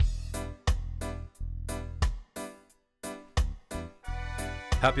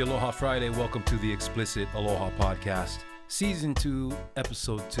Happy Aloha Friday. Welcome to the Explicit Aloha Podcast, Season 2,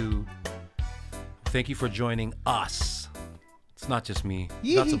 Episode 2. Thank you for joining us. It's not just me.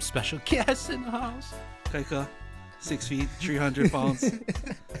 We got some special guests in the house. Kaika, 6 feet, 300 pounds.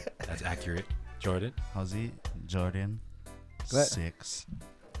 That's accurate. Jordan? How's he? Jordan. What? 6.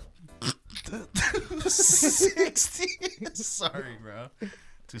 60. Sorry, bro.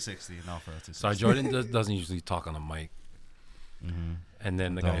 260. No, for 260. Sorry, Jordan doesn't usually talk on the mic. Mm-hmm. And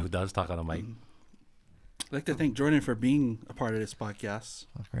then the guy who does talk on the mic. I'd like to thank Jordan for being a part of this podcast.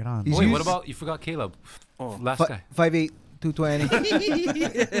 Right on. He's Wait, used- what about, you forgot Caleb. Oh, Last guy. 5'8",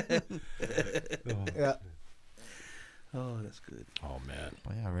 220. Yeah. Oh, that's good. Oh, man.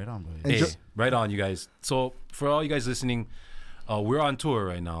 Oh, yeah, right on, boys. And Hey, right on, you guys. So, for all you guys listening, we're on tour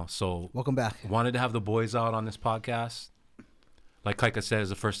right now. So, Welcome back. wanted to have the boys out on this podcast. Like Kaika said, it's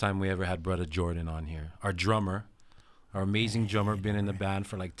the first time we ever had Brother Jordan on here. Our drummer, our amazing drummer, been in the band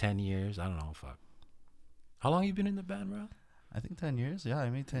for like 10 years. I don't know, fuck. How long you been in the band, bro? I think 10 years. Yeah, I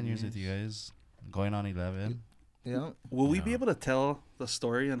made 10 years with you guys. Going on 11. Yeah. Will we be able to tell the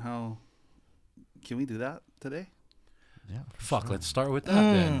story and how? Can we do that today? Yeah. Fuck, let's start with that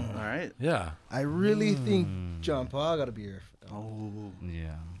then. All right. Yeah. I really think John Paul got to be here. Oh,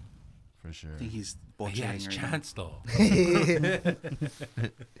 Yeah, for sure. I think he's He had bullshitting his right now. chance, though.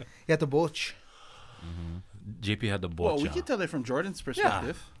 He had the botch. JP had the ball. Well, we can tell it from Jordan's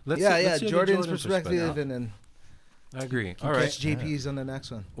perspective. Let's Yeah, hear the Jordan's Jordan perspective, and then I agree. can All right. catch JP's on the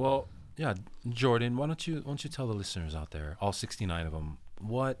next one. Well, yeah, Jordan, why don't you tell the listeners out there, all 69 of them,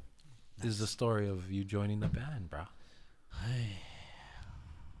 what is the story of you joining the band, bro?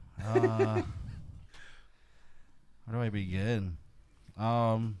 Where do I begin?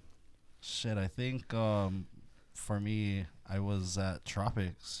 Shit, I think for me, I was at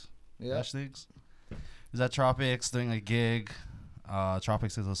Tropics. Yeah. Ashleaks. I was at Tropics doing a gig.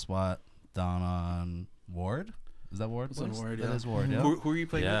 Tropics is a spot down on Ward. Is that Ward? It's on boys? Ward, That yeah. is Ward, yeah. Who are you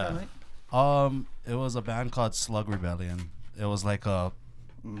playing Yeah. with that night? It was a band called Slug Rebellion. It was like a,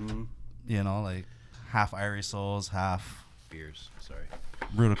 Mm-hmm. you know, like half Irish Souls, half Beers, sorry.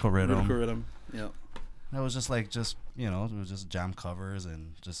 Rutical Rhythm. Rhythm. Yeah. It was just you know, it was just jam covers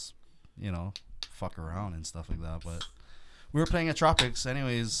and just, you know, fuck around and stuff like that. But we were playing at Tropics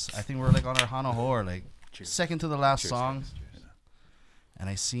anyways. I think we were like on our Hana Hor, like second to the last song. Cheers. And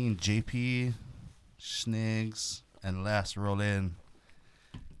I seen JP, Schnigs, and Les roll in.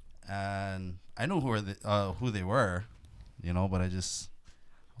 And I knew who they were, you know, but I was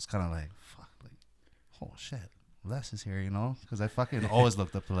kind of like, fuck, like, oh shit, Les is here, you know? Because I fucking always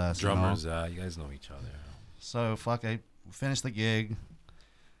looked up to Les. Drummers, You know? you guys know each other. So, fuck, I finished the gig,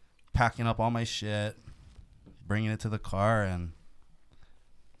 packing up all my shit, bringing it to the car, and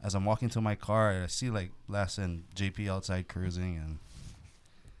as I'm walking to my car, I see, like, Les and JP outside cruising, and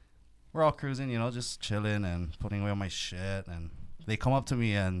we're all cruising, you know, just chilling and putting away all my shit, and they come up to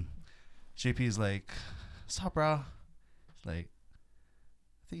me, and JP's like, what's up, bro? Like,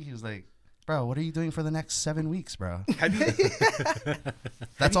 I think he was like, bro, what are you doing for the next 7 weeks, bro? Have you?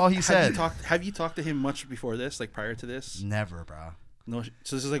 That's all he said. Have you talked to him much before this? Like prior to this? Never, bro. No.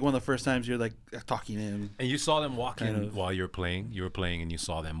 So this is like one of the first times you're like talking to him. And you saw them walking Kind of. while you were playing. You were playing and you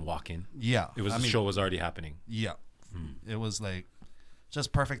saw them walking. Yeah. It was I the mean, show was already happening. Yeah. It was like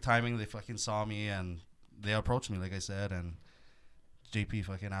just perfect timing. They fucking saw me and they approached me, like I said, and JP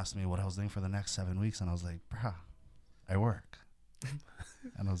fucking asked me what I was doing for the next 7 weeks, and I was like, bruh, I work.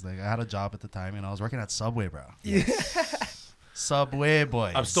 And I was like, I had a job at the time, and I was working at Subway, bro. Subway,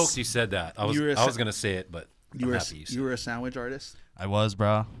 boys. I'm stoked you said that. I was gonna say it, but You I'm were happy you said you were a sandwich artist. I was,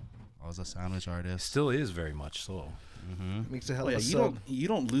 bro. I was a sandwich artist. Still is very much so. Makes a hell Oh, of yeah, a you sub.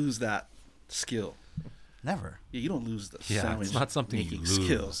 don't lose that skill. Never. Yeah, you don't lose the Yeah, sandwich. it's not something you making lose,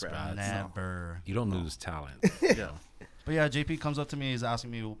 skills, bro. bro. It's Never. You don't lose talent. Yeah. But yeah, JP comes up to me. He's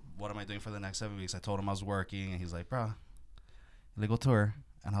asking me, what am I doing for the next 7 weeks? I told him I was working, and he's like, bro, legal tour.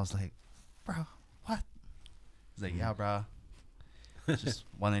 And I was like, bro, what? He's like, yeah, bro. Just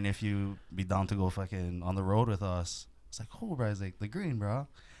wondering if you be down to go fucking on the road with us. It's like, cool, bro. He's like, The Green, bro.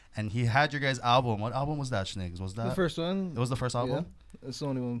 And he had your guys' album. What album was that, Schnigs? Was that? The first one. It was the first album? Yeah, it's the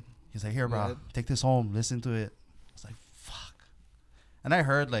only one. He's like, here, bro. Yeah. Take this home. Listen to it. I was like, fuck. And I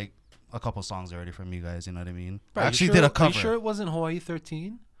heard, like, a couple songs already from you guys. You know what I mean? Bro, I you actually sure- did a Are cover. you sure it wasn't Hawaii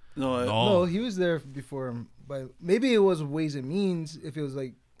 13? No. No, he was there before him. But maybe it was Ways and Means. If it was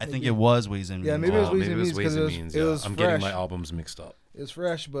like. I think it was Ways and Means. Yeah, maybe it was Oh, Ways maybe and it was Means Ways because and Means. it Yeah. was I'm fresh. getting my albums mixed up. It's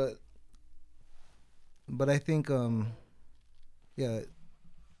fresh, but I think yeah,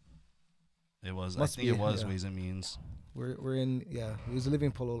 It was. Must I think be, it was yeah. Ways and Means. we're in. Yeah, he was a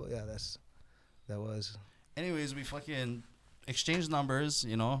living polo. Yeah, that was. Anyways, we fucking exchanged numbers.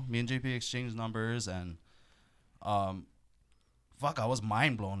 You know, me and JP exchanged numbers, and fuck, I was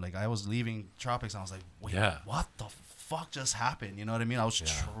mind blown. Like I was leaving Tropics, and I was like, wait, what the fuck just happened? You know what I mean? I was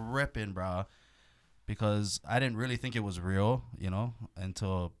tripping, bro, because I didn't really think it was real, you know,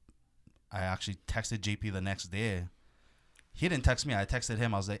 until I actually texted JP the next day. He didn't text me. I texted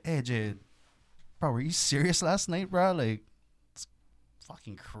him. I was like, hey, Jay, bro, were you serious last night, bro? Like, it's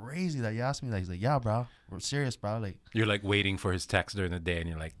fucking crazy that you asked me that. He's like, yeah, bro, we're serious, bro. Like, You're like waiting for his text during the day, and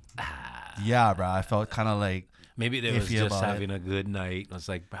you're like, yeah, bro. I felt kind of like, maybe they was just having a good night. I was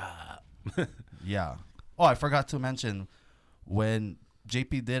like, yeah. Oh, I forgot to mention, when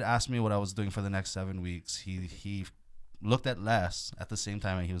JP did ask me what I was doing for the next 7 weeks, he looked at Les at the same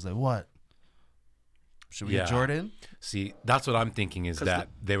time, and he was like, what? Should we get Jordan? See, that's what I'm thinking, is that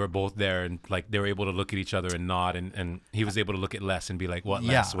they were both there, and like they were able to look at each other and nod, and he was able to look at Les and be like, what,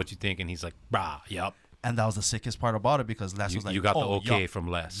 Les? What you think? And he's like, brah, yep. And that was the sickest part about it, because Les was like, you got the okay from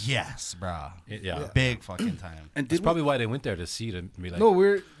Les. Yes, brah. Yeah. Big fucking time. And that's probably why they went there, to see, to be like,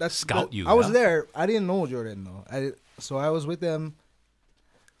 No, that's scout you. I was there. I didn't know Jordan though. So I was with them.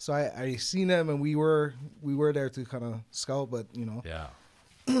 So I seen them, and we were there to kind of scout, but you know.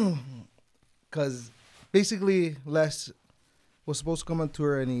 Yeah. Because basically Les was supposed to come on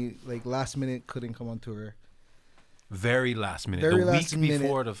tour, and he like last minute couldn't come on tour. Very last minute. Very the last week minute.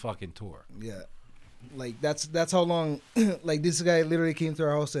 before the fucking tour. Yeah. Like that's how long like this guy literally came to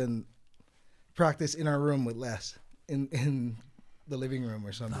our house and practiced in our room with Les in the living room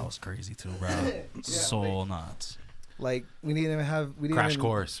or something. That was crazy too, bro. So nuts. Like we didn't even have crash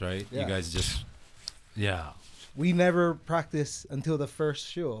course, right? Yeah. You guys just we never practiced until the first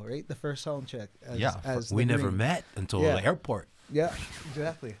show, right? The first sound check. We never met until the airport. Yeah,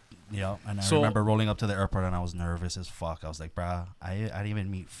 exactly. Yeah, and I remember rolling up to the airport, and I was nervous as fuck. I was like, bruh, I didn't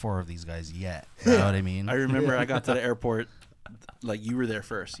even meet 4 of these guys yet. You know what I mean? I remember I got to the airport, like you were there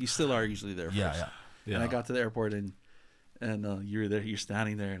first. You still are usually there first. Yeah. And I got to the airport, and you were there. You're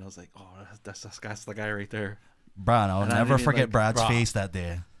standing there, and I was like, oh, that's the guy right there. Bruh, and I'll never forget Brad's face that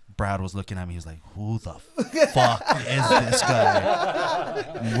day. Brad was looking at me. He was like, who the fuck is this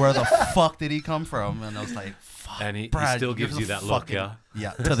guy? Where the fuck did he come from? And I was like, fuck. And he Brad, still gives you that look, yeah?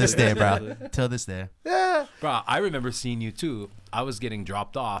 Yeah, to this day, bro. Till this day. Yeah. Bro, I remember seeing you too. I was getting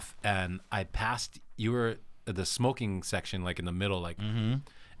dropped off, and I passed, you were at the smoking section, like in the middle, like,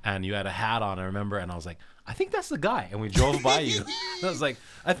 and you had a hat on, I remember, and I was like, I think that's the guy. And we drove by you. I was like,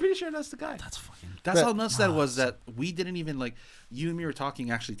 I'm pretty sure that's the guy. That's how nuts that was, that we didn't even, like, you and me were talking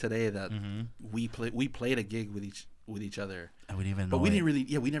actually today that we played a gig with each other. And we didn't even know. But we didn't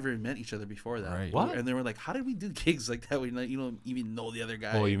really, we never met each other before that. Right. What? And they were like, how did we do gigs like that? You don't even know the other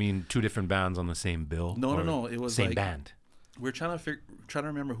guy. Oh, you mean 2 different bands on the same bill? No. It was same like, band. We're trying to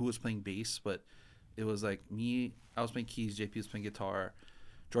remember who was playing bass, but it was like me, I was playing keys, JP was playing guitar,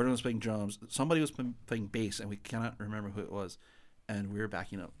 Jordan was playing drums, somebody was playing bass, and we cannot remember who it was. And we were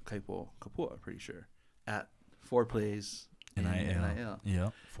backing up Kapua, I'm pretty sure, at 4 Plays in NIL. Yeah.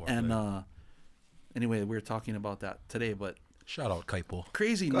 And anyway, we were talking about that today, but Shout out Kaipo.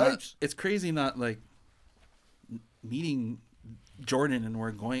 It's crazy not like meeting Jordan and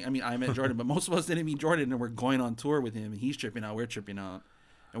we're going. I mean, I met Jordan, but most of us didn't meet Jordan, and we're going on tour with him, and he's tripping out, we're tripping out,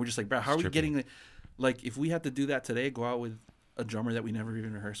 and we're just like, bro, how are we getting like if we had to do that today, go out with a drummer that we never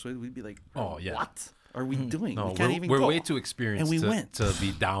even rehearsed with, we'd be like, oh yeah, what are we doing? No, we can't even we're go. way too experienced, and we went to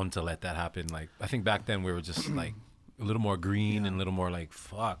be down to let that happen. Like I think back then we were just like a little more green and a little more like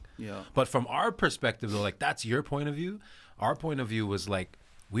fuck. Yeah. But from our perspective though, like that's your point of view. Our point of view was like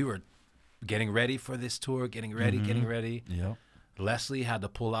we were getting ready for this tour, getting ready. Yeah. Leslie had to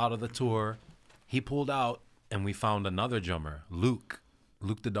pull out of the tour. He pulled out, and we found another drummer, Luke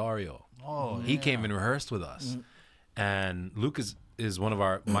Daddario. Oh, he came and rehearsed with us. And Luke is one of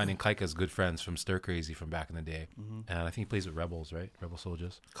our mine and Kaika's good friends from Stir Crazy from back in the day, and I think he plays with Rebels, right? Rebel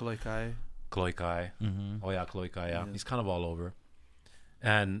Soldiers. Kaloi Kai. Oh yeah, Kaloi Kai. Yeah, he's kind of all over.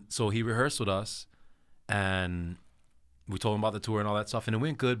 And so he rehearsed with us, and we told him about the tour and all that stuff, and it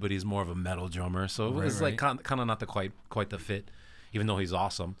went good. But he's more of a metal drummer, so it was like kind of not the quite the fit, even though he's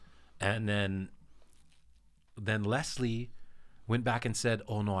awesome. And then Leslie went back and said,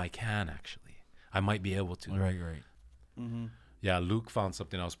 "Oh no, I can actually. I might be able to." Right. Mm-hmm. Yeah, Luke found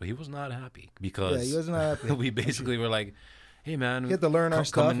something else, but he was not happy because he wasn't happy. we basically were like, "Hey man, you have to learn our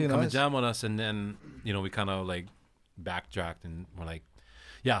stuff, come and jam on us," and then we kind of like backtracked and we're like,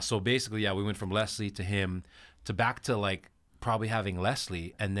 yeah. So basically, we went from Leslie to him to back to like probably having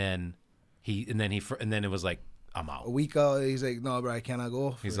Leslie, and then it was like, I'm out. A week out, he's like, no, bro, I cannot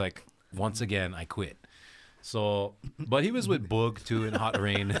go. He's like, once again, I quit. So, but he was with Boog too in Hot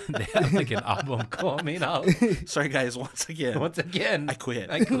Rain. They had like an album coming out. Sorry, guys. Once again, I quit.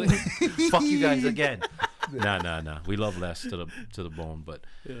 Fuck you guys again. Nah. We love Les to the bone. But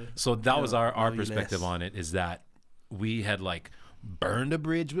so that was our love you, perspective Les. on it. Is that we had like burned a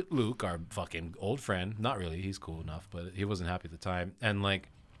bridge with Luke, our fucking old friend. Not really. He's cool enough, but he wasn't happy at the time. And like,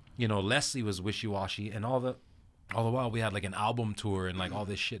 you know, Leslie was wishy-washy, and all the while we had like an album tour and like all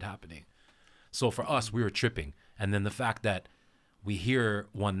this shit happening. So for us, we were tripping. And then the fact that we hear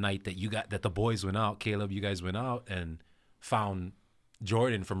one night that the boys went out, Caleb, you guys went out and found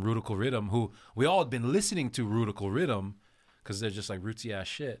Jordan from Rutical Rhythm, who we all had been listening to Rutical Rhythm because they're just like rootsy ass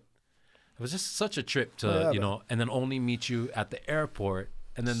shit. It was just such a trip to, you know, and then only meet you at the airport.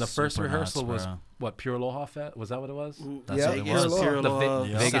 And then the first Super rehearsal nuts, was bro. what, Pure Aloha Fest? Was that what it was? That's Yeah, what it Vegas was. Pure Aloha.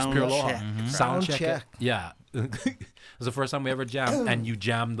 Vegas Sound Pure Aloha. check. Sound Sound check. Yeah. It was the first time we ever jammed, and you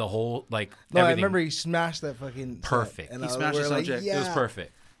jammed the whole, like, No, I everything. remember he smashed that fucking set, Perfect. and He I- smashed we're the like, subject. It was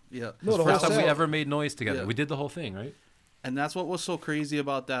perfect. Yeah. It No, was the the first whole time we set. ever made noise together. Yeah. We did the whole thing, right? And that's what was so crazy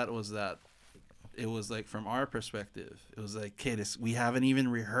about that was that it was like from our perspective, it was like, okay, we haven't even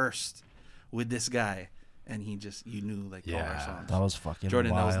rehearsed with this guy, and he just you knew like all our Yeah. songs. That was fucking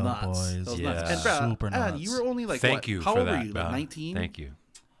Jordan, that wild, was nuts. boys. That was Yeah. nuts. And bro, Super and nuts. you were only like Thank what? you How for old that, were you? bro. Like 19? Thank you.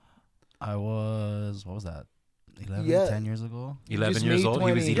 I was, what was that? 11, Yeah. 10 years ago? 11 just years made old?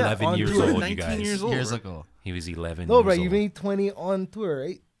 He was 20. 11 on years tour. old, you 19 guys. years old. Years bro. ago. He was 11 No, years bro, old. you made 20 on tour,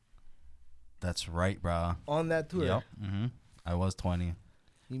 right? That's right, bro. On that tour. Yep. I was 20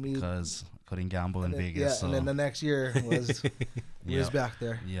 You made because couldn't gamble in and then- Vegas. Yeah, so. and then the next year was Yep. back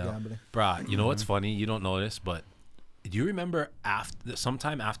there. Yep. gambling. Bruh, you know what's funny? You don't know this, but do you remember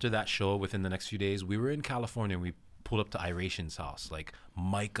sometime after that show, within the next few days, we were in California and we pulled up to Iration's house, like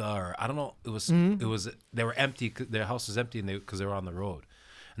Micah, or I don't know. It was they were empty. Their house was empty, and because they were on the road,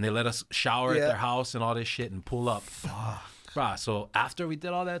 and they let us shower at Yeah. their house and all this shit and pull up. Bruh, so after we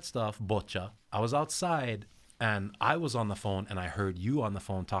did all that stuff, bocha, I was outside and I was on the phone and I heard you on the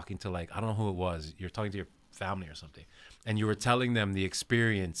phone talking to, like, I don't know who it was. You're talking to your family or something, and you were telling them the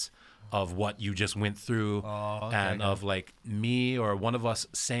experience of what you just went through, and of like me or one of us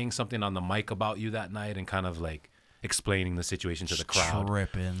saying something on the mic about you that night and kind of like explaining the situation to the crowd.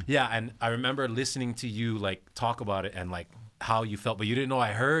 Tripping. Yeah, and I remember listening to you like talk about it and like how you felt, but you didn't know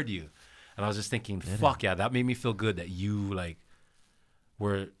I heard you. And I was just thinking, fuck yeah, that made me feel good that you like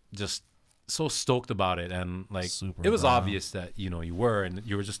were just so stoked about it, and like Super it was proud. obvious that, you know, you were, and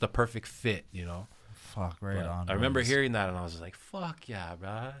you were just a perfect fit, you know. Fuck, right But on. I remember boys. hearing that and I was just like, fuck yeah,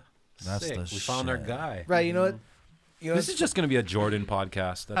 bruh. That's Sick. the We found our shit. guy. Right, you know what? You know This is just gonna be a Jordan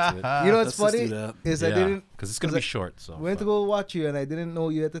podcast. That's it. you know what's Let's just funny do that. is I didn't because it's gonna be short. So went to go watch you and I didn't know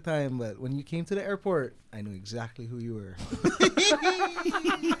you at the time, but when you came to the airport, I knew exactly who you were.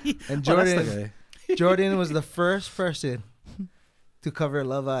 And Oh, that's the Jordan, guy. Jordan was the first person to cover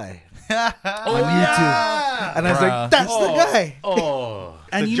Love Eye oh on YouTube, and I was Bruh. like, "That's the guy." Oh,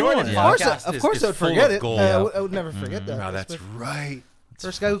 And the you know Jordan what? podcast Of is- course, is I would full forget of it. gold. I would never forget that. Bro, that's right.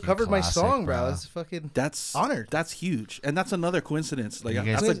 First guy who fucking covered my classic, song, bro. bro. I was fucking That's honored. That's huge, and that's another coincidence. Like You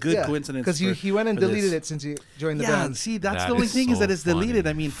guys- that's a good coincidence. because for- he went and for deleted this. it since he joined the Yeah, band. see, that's That the only is thing is so that it's deleted. funny.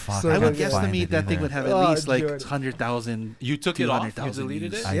 I mean, Fuck, So I would I can't guesstimate find that it thing either. would have at Oh, least like Jordan. 100,000. You took it off. You 200,000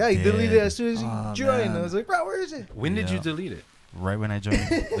 deleted views. it. Yeah, he did. deleted it as soon as he Oh, joined. man. I was like, "Bro, where is it?" When did you Yeah. delete it? Right when I joined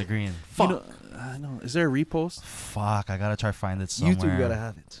the green. You know, I know. Is there a repost? Fuck, I gotta try find it somewhere. YouTube gotta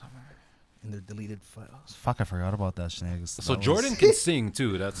have it somewhere in their deleted files. Fuck, I forgot about that, Schnegs. So Jordan can sing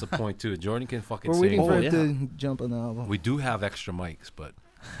too. That's the point too. Jordan can fucking We're sing. waiting for Oh, it yeah. to jump on the album. We do have extra mics, but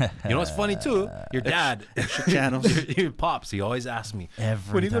you know what's funny too? Your dad, channels. your pops, he always asks me,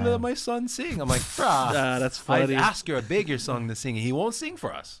 Every when are you gonna let time. my son sing? I'm like, bruh, That's I funny. ask her, I beg your son to sing, and he won't sing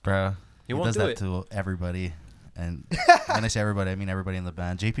for us. Bro, He he won't does do that it. to everybody. And when I say everybody, I mean everybody in the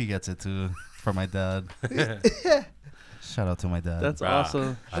band. JP gets it too from my dad. Shout out to my dad. That's Bruh,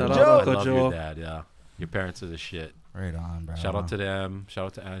 awesome. I Shout love, out I Uncle love Joe. your dad. Yeah, your parents are the shit. right on, bro. Shout out to them. Shout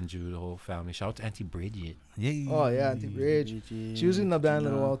out to Andrew, the whole family. Shout out to Auntie Bridget. Yeah. Oh yeah, Auntie Bridge. She was in the band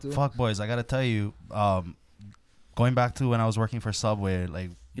in a while too. Fuck, boys, I gotta tell you, going back to when I was working for Subway, like,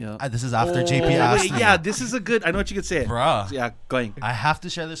 Yeah. this is after Oh, JP wait, asked me. yeah, this is a good. I know what you could say. Bruh. Yeah, going. I have to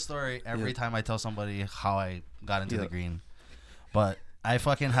share this story every Yeah. time I tell somebody how I got into Yeah. the green. But I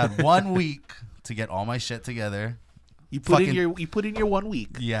fucking had 1 week to get all my shit together. You put in Fucking- your 1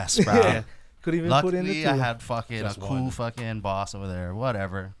 week. Yes, bro. Yeah. Could even put in the Luckily, two. I had fucking Just a cool one. fucking boss over there.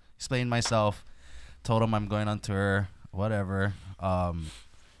 Whatever. Explained myself. Told him I'm going on tour. Whatever.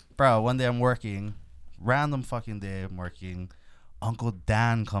 Bro, one day I'm working. Random fucking day I'm working. Uncle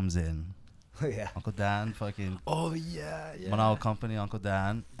Dan comes in. yeah. Uncle Dan fucking Oh yeah, Manao company, Uncle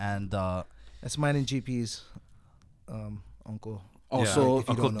Dan. And That's mine and JP's uncle. Also, if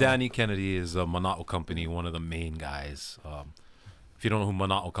you Uncle don't know. Danny Kennedy is a Mana'o Company, one of the main guys. If you don't know who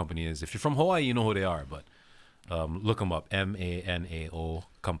Mana'o Company is, if you're from Hawaii, you know who they are. But look them up, MANAO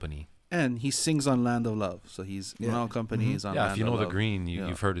Company. and he sings on Land of Love. So he's Mana'o Company is on Yeah, Land if you of know the Love. Green, Yeah.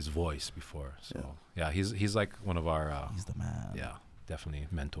 you've heard his voice before. So yeah, he's like one of our He's the man. yeah, definitely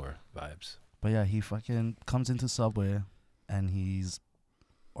mentor vibes. But yeah, he fucking comes into Subway and he's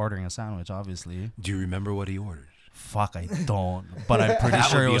ordering a sandwich, obviously. Do you remember what he ordered? Fuck, I don't. But I'm pretty That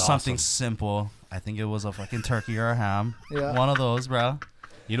sure would it be was something awesome. simple. I think it was a fucking turkey or a ham. Yeah. One of those, bro.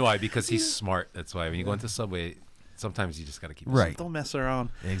 You know why? Because he's smart. That's why when you go into Subway, sometimes you just gotta keep it Right. Don't mess around.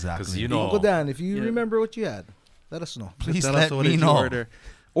 Exactly. Because you know, Uncle Dan, if you Yeah. remember what you had, let us know. Please Tell let us what me did you know. order.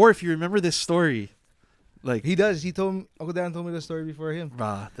 Or if you remember this story, like, He does. He told me, Uncle Dan told me the story before him.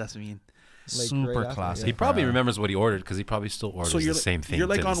 that's mean. Like, Super right after, classic. he probably bro. remembers what he ordered because he probably still orders So you're the same thing. You're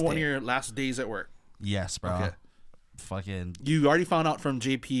like to on this one of day. your last days at work. Yes, bro. Okay. Fucking You already found out from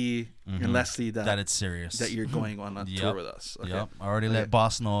JP and Leslie that it's serious. that you're going on a tour with us. Okay. Yep. I already Okay. let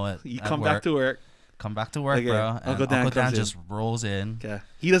boss know it. You at come work. back to work. Come back to work, Okay. bro. And Uncle Dan comes in. just rolls in. Okay.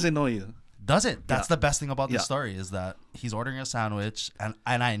 He doesn't know you. Does it? That's Yeah. the best thing about this Yeah. story is that he's ordering a sandwich, and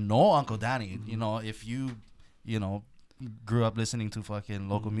I know Uncle Danny. You know, if you know, grew up listening to fucking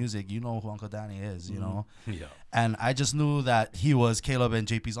local music, you know who Uncle Danny is. You know, Yeah. and I just knew that he was Caleb and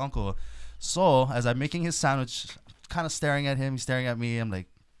JP's uncle. So as I'm making his sandwich, kind of staring at him, he's staring at me. I'm like,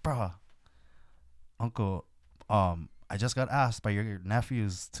 bruh, Uncle, I just got asked by your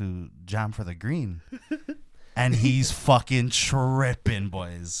nephews to jam for the green. And he's fucking tripping,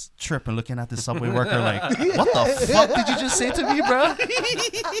 boys. Tripping, looking at the Subway worker like, what the fuck did you just say to me, bro?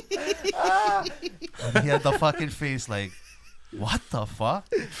 And he had the fucking face like, what the fuck?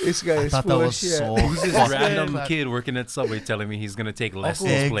 This guy I is thought full that of was shit. so Who's this fucking random bad. kid working at Subway telling me he's gonna take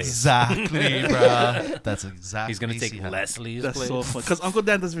Leslie's place? Exactly, bro. That's exactly. He's gonna take Leslie's That's place. so fun. Because Uncle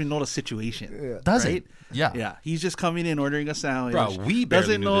Dan doesn't even know the situation. Yeah. Does right? it? Yeah. Yeah. He's just coming in, ordering a sandwich. Bro, we barely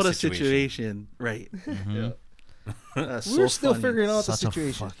doesn't knew know the the situation. situation. Right. Yeah. That's We're so still funny. figuring out the Such a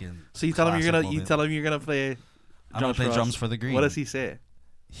situation. fucking. So you tell him you're classic gonna. You moment. tell him you're gonna play. I'm gonna play us. drums for the green. What does he say?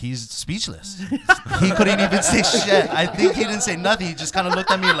 He's speechless. He couldn't even say shit. I think he didn't say nothing. He just kind of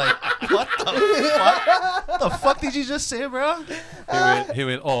looked at me like, "What the fuck? What the fuck did you just say, bro?" He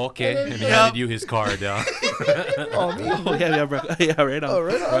went, oh, okay. And he Yep. handed you his card down. Oh, me? Oh yeah, bro. Yeah, right on. Oh,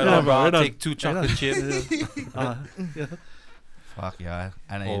 right on. Right Yeah, on, bro, bro. right I'll on. take 2 chocolate chips. Yeah. Fuck yeah.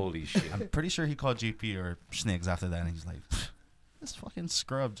 And Holy shit. I'm pretty sure he called JP or Schnicks after that, and he's like, "This fucking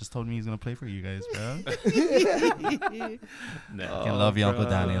scrub just told me he's gonna play for you guys, bro." No. I love you, Uncle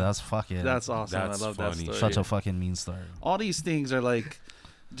bro. Danny. That's fucking. That's awesome. That's I love funny. that story. such a fucking mean story. All these things are like,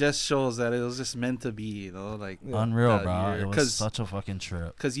 just shows that it was just meant to be. You know, like Unreal, that bro. year. It was 'Cause- such a fucking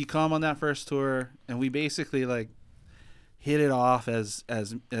trip. because you come on that first tour and we basically like hit it off as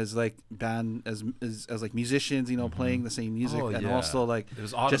like band as like musicians, you know, playing the same music, Oh, and yeah. also like It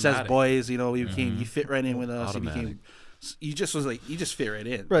was just as automatic. boys, you know, we became you fit right in with us. You Automatic. became you just was like you just fit right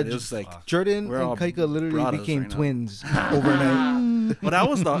in. Bro, It was like, Jordan We're all and Kaika literally brothers became right now. twins overnight. but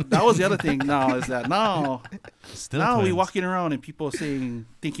that was the other thing. Now is that now Still we twins. walking around and people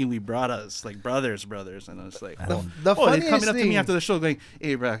thinking we brought us like brothers, and I was like, I oh, don't- The oh, they're funniest coming up to me thing- after the show going,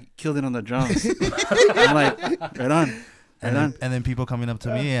 "Hey, bro, killed it on the drums." I'm like, right on. And Right on. then people coming up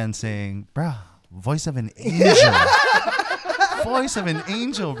to me and saying, "Bruh, voice of an angel, voice of an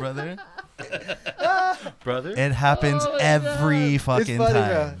angel, brother." Brother? It happens every fucking it's funny, bro.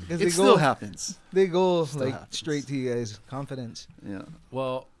 time. 'Cause It still happens. They go like happens. straight to you guys. Confidence. Yeah.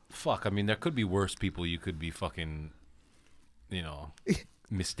 Well, fuck. I mean, there could be worse people you could be fucking, you know,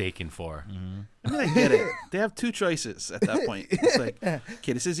 mistaken for. I mean, I get it. They have two choices at that point. It's like,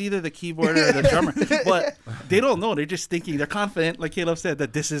 okay, this is either the keyboard or the drummer. But they don't know. They're just thinking, they're confident, like Caleb said,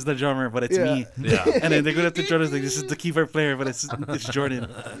 that this is the drummer, but it's Yeah. me. Yeah. And then they go up to Jordan, like, this is the keyboard player, but it's Jordan.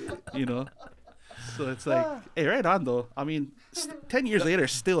 You know? So it's like, hey, right on, though. I mean, 10 years later,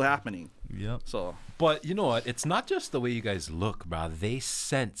 still happening. Yep. So, But you know what? It's not just the way you guys look, bro. They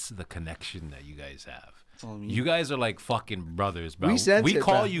sense the connection that you guys have. that's all I mean. You guys are like fucking brothers, bro. We sense it,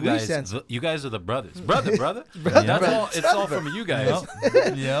 call bro. you We guys. sense You guys are the brothers, brother. Brother. That's all. It's all from you guys.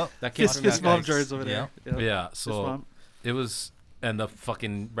 Yep. That came Fist, from you fist bump guys. Jordan's over there. Yeah. Fist So bump. it was, and the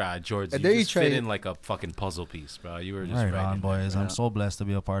fucking George. And You there you just fit try- in like a fucking puzzle piece, bro. You were just Right right on, in there. boys. Yeah. I'm so blessed to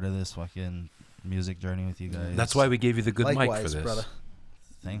be a part of this fucking music journey with you guys. That's why we gave you the good mic for Likewise, this. brother.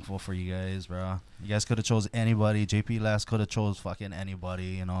 Thankful for you guys, bro. You guys could have chose anybody. JP last could have chose fucking anybody,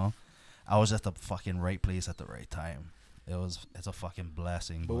 you know. I was at the fucking right place at the right time. It's a fucking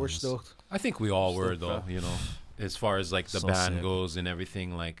blessing. But we're boys. stoked. I think we all were Stoked, though, bro. you know, as far as like the So band sick. goes and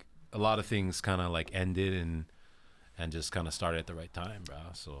everything. Like a lot of things kind of like ended and just kind of started at the right time, bro.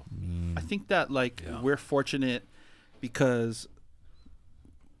 So I think that like we're fortunate because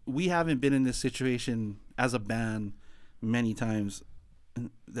we haven't been in this situation as a band many times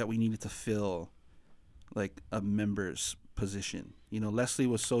that we needed to fill like a member's position. You know, Leslie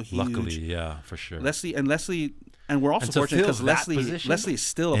was so huge. luckily, yeah, for sure. Leslie, and we're also And to fortunate fill because that position? Leslie is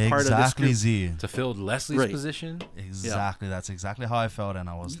still a part of this Exactly, group. Z. To fill Leslie's Right. position, Exactly. That's exactly how I felt, and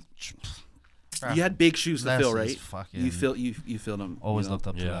I was. You had big shoes to Les fill, is right? fucking- You filled them. Always you know? looked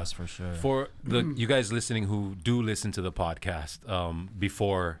up to Yeah. Les for sure. for you guys listening who do listen to the podcast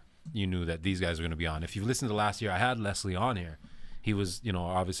before you knew that these guys were going to be on. If you've listened to last year, I had Leslie on here. He was, you know,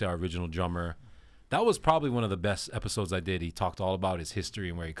 obviously our original drummer. That was probably one of the best episodes I did. He talked all about his history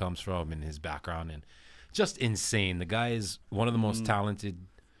and where he comes from and his background, and just insane. The guy is one of the most talented,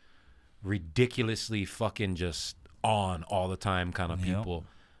 ridiculously fucking just on all the time kind of Yep. people.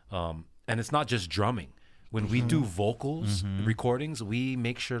 And it's not just drumming. When we do vocals recordings, we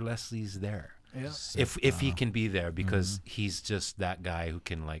make sure Leslie's there. Yeah. If he can be there, because he's just that guy who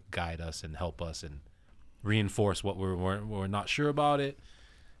can like guide us and help us and reinforce what we're not sure about it.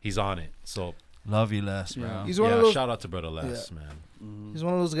 He's on it. So Love you, Les, bro. Yeah. He's one of yeah, those. shout out to brother Les, man. He's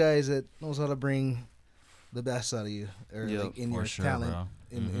one of those guys that knows how to bring the best out of you, or Yeah, like in for your sure, talent,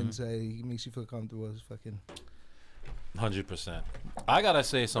 bro. inside. He makes you feel comfortable. As fucking. 100%. I gotta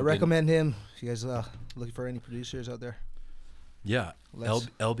say I something. recommend him. If you guys looking for any producers out there? Yeah, Les.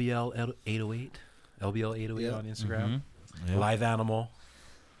 LBL 808, LBL 808 Yeah. on Instagram. Yep. Live Animal.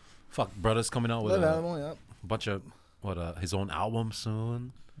 Fuck, brother's coming out with Live a Animal, yeah. bunch of his own album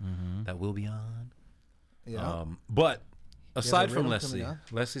soon that will be on. Yeah. But aside a from rhythm Leslie, coming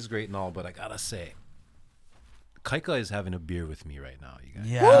out? Leslie's great and all, but I gotta say, Kaika is having a beer with me right now, you guys.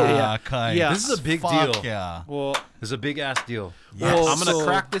 Yeah, Kai. Yeah. This is a big Fuck deal. yeah. Well, This is a big ass deal. Yes. I'm gonna So-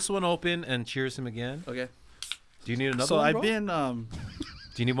 crack this one open and cheers him again. okay. Do you need another So one, I've bro? been Do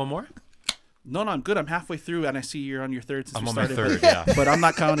you need one more? no, I'm good. I'm halfway through, and I see you're on your third. Since I'm we on my started, third, yeah. but I'm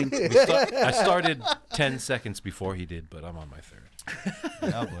not counting. I started 10 seconds before he did, but I'm on my third.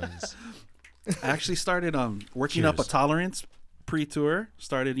 Yeah, boys. I actually started working up a Cheers. tolerance pre-tour.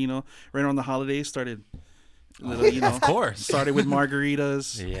 Started, right around the holidays. Started, little, Of course. Started with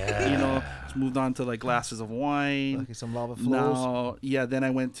margaritas. Yeah. Just moved on to like glasses of wine. Okay, some lava flows. Now, yeah. Then I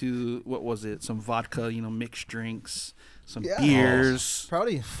went to what was it? Some vodka, mixed drinks, some Yeah. beers. Proud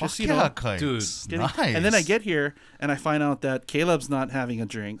of you. Just, Fuck yeah, Kai. Dude. Getting- Nice. And then I get here and I find out that Caleb's not having a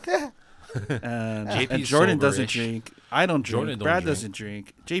drink. and JP's Jordan doesn't soberish. drink. I don't drink. Jordan don't Brad drink. doesn't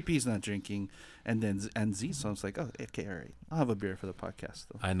drink. JP's not drinking. And then Z. So I was like, oh, okay, all right. I'll have a beer for the podcast,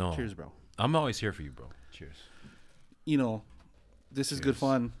 though. I know. Cheers, bro. I'm always here for you, bro. Cheers. This is good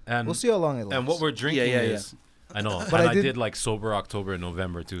fun. And We'll see how long it lasts. and what we're drinking Yeah. is, I know, But and I I did- did like sober October and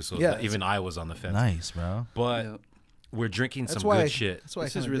November too, so Yeah, even I was on the fence. Nice, bro. But Yeah. we're drinking That's some why. good shit. That's why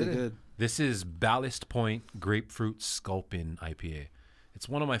This I is kinda really did it. good. This is Ballast Point Grapefruit Sculpin IPA. It's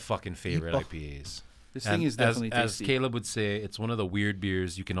one of my fucking favorite Yeepaw. IPAs. This And thing is definitely as tasty. Caleb would say, it's one of the weird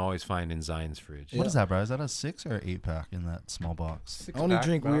beers you can always find in Zion's fridge. What is that, bro? Is that a 6 or 8 pack in that small box? Six I only pack,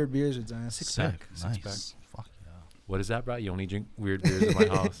 drink bro. weird beers with Zion. Six Sick. pack. Six pack. Nice. Fuck yeah. What is that, bro? You only drink weird beers in my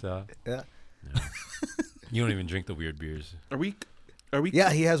house, yeah? Yeah. You don't even drink the weird beers. Are we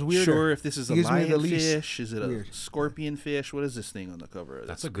Yeah, he has weird. sure if this is a He gives me the least lionfish? Is it a weird. scorpion fish? What is this thing on the cover? of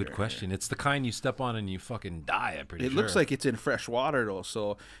That's this a good beer? question. It's the kind you step on and you fucking die, I'm pretty It sure. looks like it's in fresh water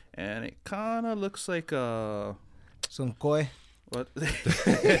though, and it kind of looks like Some koi. what?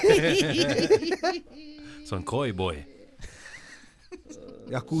 some koi boy.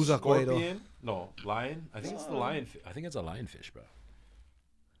 Yakuza koi though. No, lion. I think it's the lion. I think it's a lionfish, bro.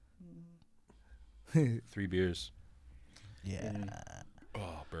 3 beers. Yeah.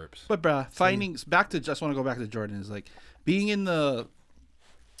 Oh, burps. But bruh, just want to go back to Jordan, is like being in the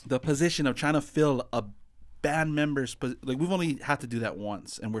position of trying to fill a band member's like we've only had to do that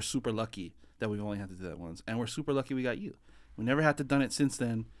once, and we're super lucky that we've only had to do that once, and we're super lucky we got you. We never had to done it since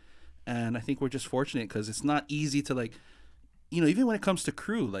then, and I think we're just fortunate because it's not easy to like, even when it comes to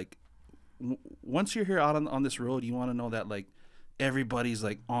crew, like once you're here out on this road, you want to know that like everybody's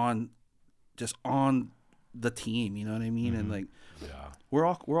like on the team, you know what I mean, and like. Yeah. We're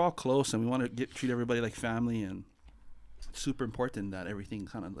all close, and we want to treat everybody like family, and it's super important that everything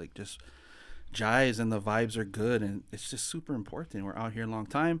kind of like just jives and the vibes are good, and it's just super important. We're out here a long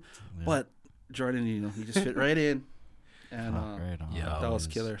time, but Jordan, he just fit right in, and Right on. Yeah. that was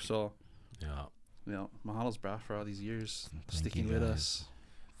Boys. killer. So, Yeah. mahalos, bro, for all these years Thank sticking you, with guys. us.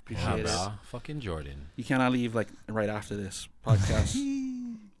 Yeah, Appreciate it. bro. Fucking Jordan. You cannot leave like right after this podcast.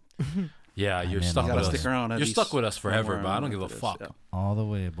 Yeah, you're in stuck all with the Stick way. us. around. At You're least stuck with us forever, somewhere bro. I don't around give a after this, fuck. yeah. All the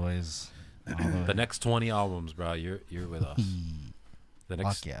way, boys. All the way. The next 20 albums, bro. You're with us. The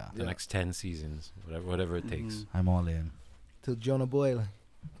next Fuck yeah. the next 10 seasons, whatever it takes. I'm all in. Till Jonah Boy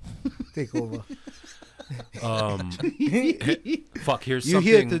like, take over. Fuck. Here's You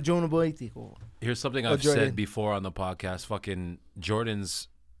here something. till Jonah Boy take over. Here's something Oh, I've Jordan. said before on the podcast. Fucking Jordan's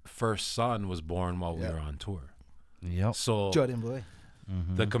first son was born while we Yeah. were on tour. Yep. So Jordan Boy.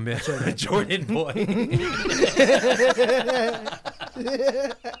 the commit Jordan boy.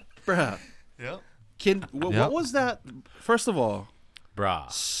 Bruh. Yep. What Yep. was that? First of all,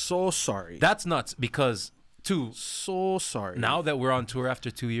 Bruh. so sorry. That's nuts because two so sorry. now that we're on tour after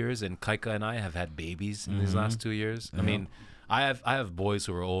 2 years and Kaika and I have had babies in these last 2 years. I mean, I have boys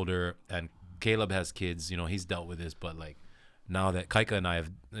who are older and Caleb has kids, you know, he's dealt with this, but like now that Kaika and I have,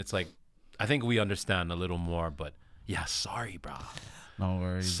 it's like I think we understand a little more, but yeah, sorry, bro. No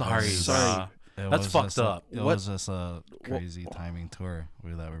worries. Sorry, guys. Sorry. bro. It That's was fucked just up. It What- was just a crazy timing tour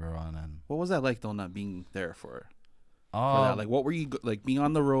that we were on, and What was that like though, not being there for that? oh, Like, what were you like? Being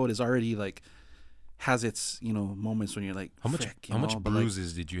on the road is already like has its moments when you're like, How much frick, you how much know, but, like,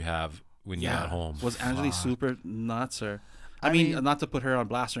 bruises did you have when you yeah. got home? Was Angeli super nuts or? I mean- mean, not to put her on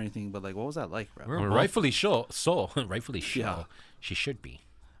blast or anything, but like, what was that like, bro? We're Well, both- rightfully so. Rightfully so. Yeah. She should be.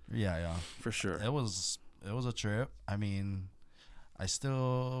 yeah. For sure. It was a trip. I mean, I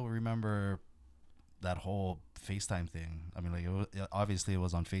still remember that whole FaceTime thing. I mean, like obviously it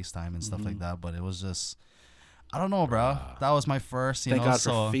was on FaceTime and stuff like that, but it was just I don't know, bro. That was my first, Thank know. God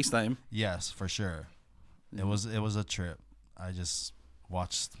So for FaceTime. yes, for sure. It was a trip. I just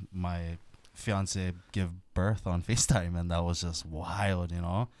watched my fiance give birth on FaceTime, and that was just wild, you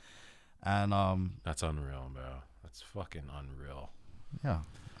know. And That's unreal, bro. That's fucking unreal. yeah,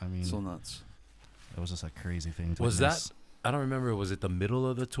 I mean, So nuts. it was just a crazy thing. To Was witness. that? I don't remember. Was it the middle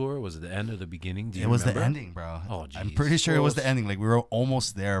of the tour? Was it the end or the beginning? Do you It was remember? the ending, bro. Oh, I'm jeez. pretty sure it was the Close. ending. Like we were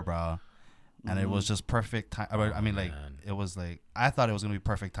almost there, bro. And it was just perfect time. I mean, like man. it was like I thought it was gonna be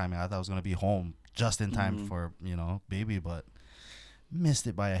perfect timing. I thought I was gonna be home just in time for baby, but missed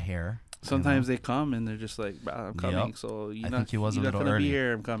it by a hair. Sometimes they come and they're just like, "Bro, I'm coming." Yep. So you're I not, think he was a you're not little gonna early. be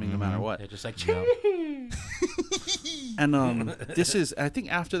here. I'm coming no matter what. They're just like, And this is, I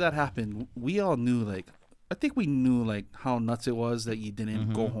think after that happened, we all knew I think we knew how nuts it was that you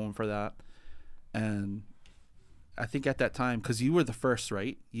didn't go home for that. And I think at that time, because you were the first,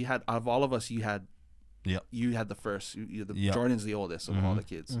 right? You had, of all of us, you had Yep. the first. Yep. Jordan's the oldest of all the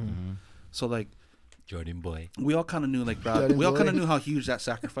kids. So Jordan boy. we all kind of knew bro, Jordan we all kind boy. of knew how huge that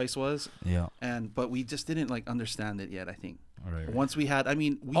sacrifice was. Yeah. But we just didn't understand it yet, I think. All right. Once we had, I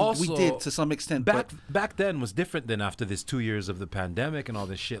mean, we Also, did to some extent, but Back then was different than after this 2 years of the pandemic and all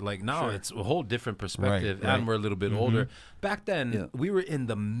this shit. Like now Sure. it's a whole different perspective, Right. and we're a little bit older. Back then Yeah. we were in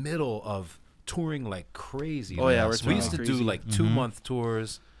the middle of touring like crazy. Oh, yeah, man. we're we touring used to like do crazy. like 2-month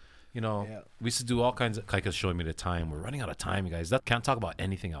tours. You know, Yeah. we used to do all kinds of. Kaika's showing me the time. We're running out of time, you guys. That can't talk about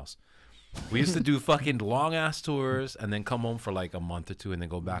anything else. We used to do fucking long ass tours and then come home for like a month or two and then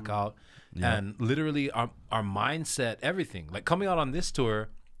go back out. Yeah. And literally our mindset, everything. Like coming out on this tour,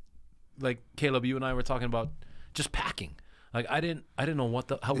 like Caleb, you and I were talking about just packing. Like I didn't know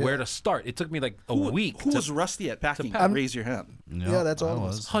where to start. It took me like a week. who was rusty at packing? pack. Raise your hand. Yeah, that's all I of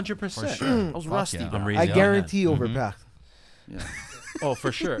was. us. 100%. For sure. I was Fuck rusty. yeah. bro. I'm I raising my guarantee hand. overpacked. Yeah. Oh,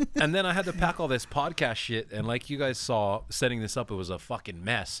 for sure. And then I had to pack all this podcast shit. And like you guys saw, setting this up, it was a fucking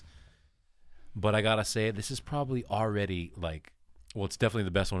mess. But I gotta say, this is probably already it's definitely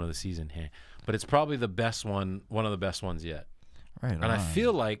the best one of the season here. But it's probably the best one of the best ones yet. Right. And I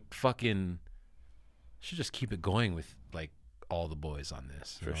feel like fucking should just keep it going with all the boys on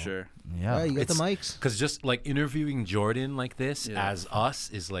this. For sure. Yeah. Yeah, you got the It's- mics. Because just interviewing Jordan like this Yeah. as us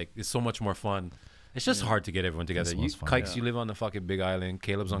is is so much more fun. It's just hard to get everyone together. It's You, most fun. Kikes, Yeah. you live on the fucking big island.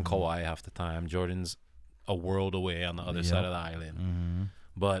 Caleb's on Kauai half the time. Jordan's a world away on the other side of the island.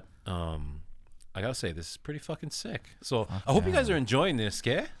 But I gotta say, this is pretty fucking sick. So I hope you guys are enjoying this,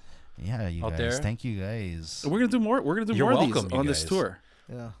 okay? Yeah, you out guys. there. Thank you guys. We're gonna do more. We're gonna do You're more of welcome, these you on this guys. tour.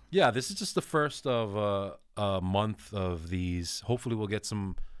 Yeah. Yeah, this is just the first of a month of these. Hopefully, we'll get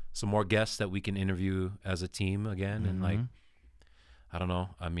some more guests that we can interview as a team again. And I don't know.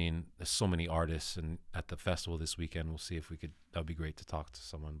 I mean, there's so many artists, and at the festival this weekend, we'll see if we could. That'd be great to talk to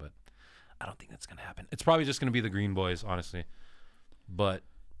someone, but I don't think that's gonna happen. It's probably just gonna be the Green Boys, honestly. But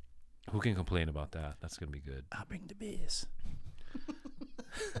who can complain about that? That's gonna be good. I'll bring the beers.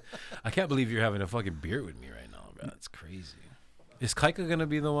 I can't believe you're having a fucking beer with me right now, bro. That's crazy. Is Kaika gonna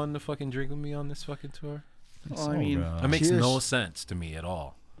be the one to fucking drink with me on this fucking tour? Well, I mean, That makes Cheers. no sense to me at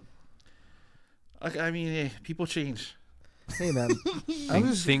all. people change. Hey man, I'm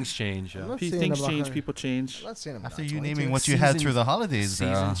just Things change. I'm Yeah. not Things saying I'm not change, gonna- people change. I'm not saying I'm After not you going naming to. what you had Seasons- through the holidays, bro.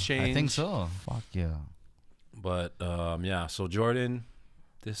 seasons I think change. so. Fuck yeah. But yeah. So Jordan,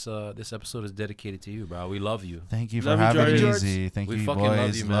 this episode is dedicated to you, bro. We love you. Thank you for Love you, having me, Jordan. Easy. Thank We you, fucking boys.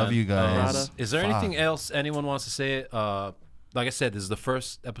 love you, man. Love you guys. Rada. Is there Fuck. anything else anyone wants to say? Like I said, this is the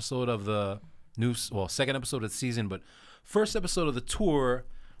first episode of the second episode of the season, but first episode of the tour,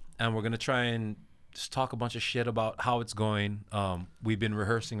 and we're gonna try and just talk a bunch of shit about how it's going. We've been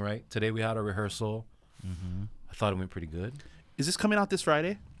rehearsing, right? Today we had a rehearsal. I thought it went pretty good. Is this coming out this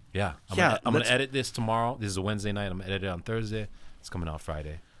Friday? Yeah, I'm gonna edit this tomorrow. This is a Wednesday night. I'm gonna edit it on Thursday. It's coming out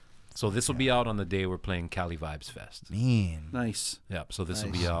Friday. So this will be out on the day we're playing Cali Vibes Fest. Mean. Nice. Yeah, so this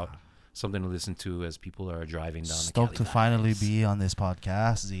will be out. Something to listen to as people are driving down Stoked the to Cali finally Vibes. be on this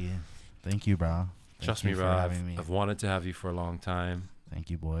podcast, Z. Thank you, bro. Trust Thank me, you bro. for having me. I've wanted to have you for a long time. Thank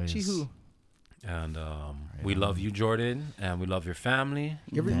you, boys. Chihu. And we love you, Jordan, and we love your family.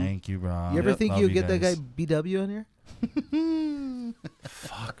 You ever, Thank you, bro. you ever think Love you'll get that guy guys. BW on here?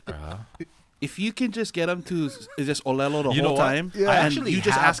 Fuck, bro. If you can just get him to just Olelo the You know whole what? time, Yeah. I and actually you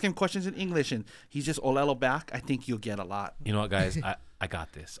just have- ask him questions in English, and he's just Olelo back, I think you'll get a lot. You know what, guys? I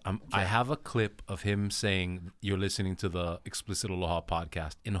got this. I have a clip of him saying you're listening to the Explicit Aloha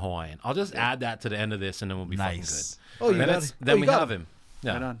podcast in Hawaiian. I'll just add that to the end of this, and then we'll be fucking Nice. good. Oh, you then got it's- it. then Oh, you we got have it. him.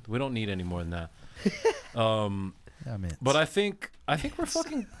 Yeah, Right on. we don't need any more than that. Yeah, man. But I think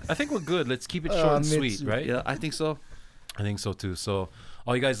we're good. Let's keep it short and sweet, Mitsu. right? Yeah, I think so. I think so too. So,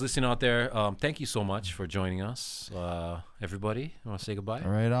 all you guys listening out there, thank you so much for joining us. Everybody, you want to say goodbye?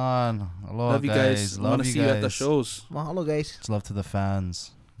 Right on. Aloha, Love you guys. Love Want to you see guys. you at the shows. Mahalo, guys. It's love to the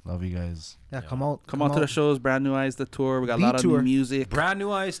fans. Love you guys. Yeah, Yeah. come out. Come out to the shows. Brand new eyes, the tour. We got a lot of tour. new music. Brand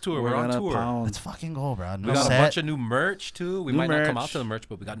new Eyes tour. We're on gonna tour. pound. Let's fucking go, bro. We New got set. a bunch of new merch too. We New might not come merch. out to the merch,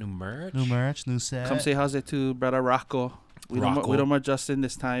 but we got new merch. New merch, new set. Come say how's it to brother Rocco. We Rocco. don't want Justin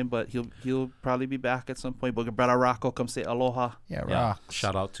this time, but he'll probably be back at some point. But brother Rocco, come say aloha. Yeah, Yeah. rocks.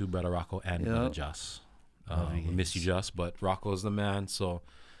 Shout out to Brother Rocco and Yeah. Brother Jus. Love you We miss you, guys. Jus, but Rocco's the man. So,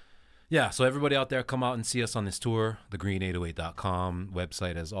 yeah. So everybody out there, come out and see us on this tour. Thegreen808.com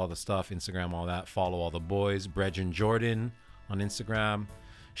website has all the stuff, Instagram, all that. Follow all the boys. Bredgen Jordan on Instagram,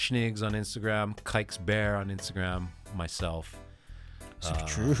 Schnigs on Instagram, Kikes Bear on Instagram, myself.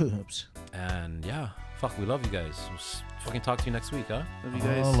 Troops. And yeah, fuck, we love you guys. We'll fucking talk to you next week, huh? Love you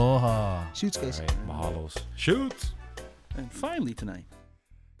guys. Aloha. Shoots, All guys. right, mahalos. Shoot. And finally tonight.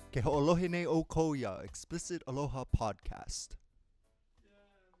 Ke ho'olohine o koia, Explicit Aloha Podcast.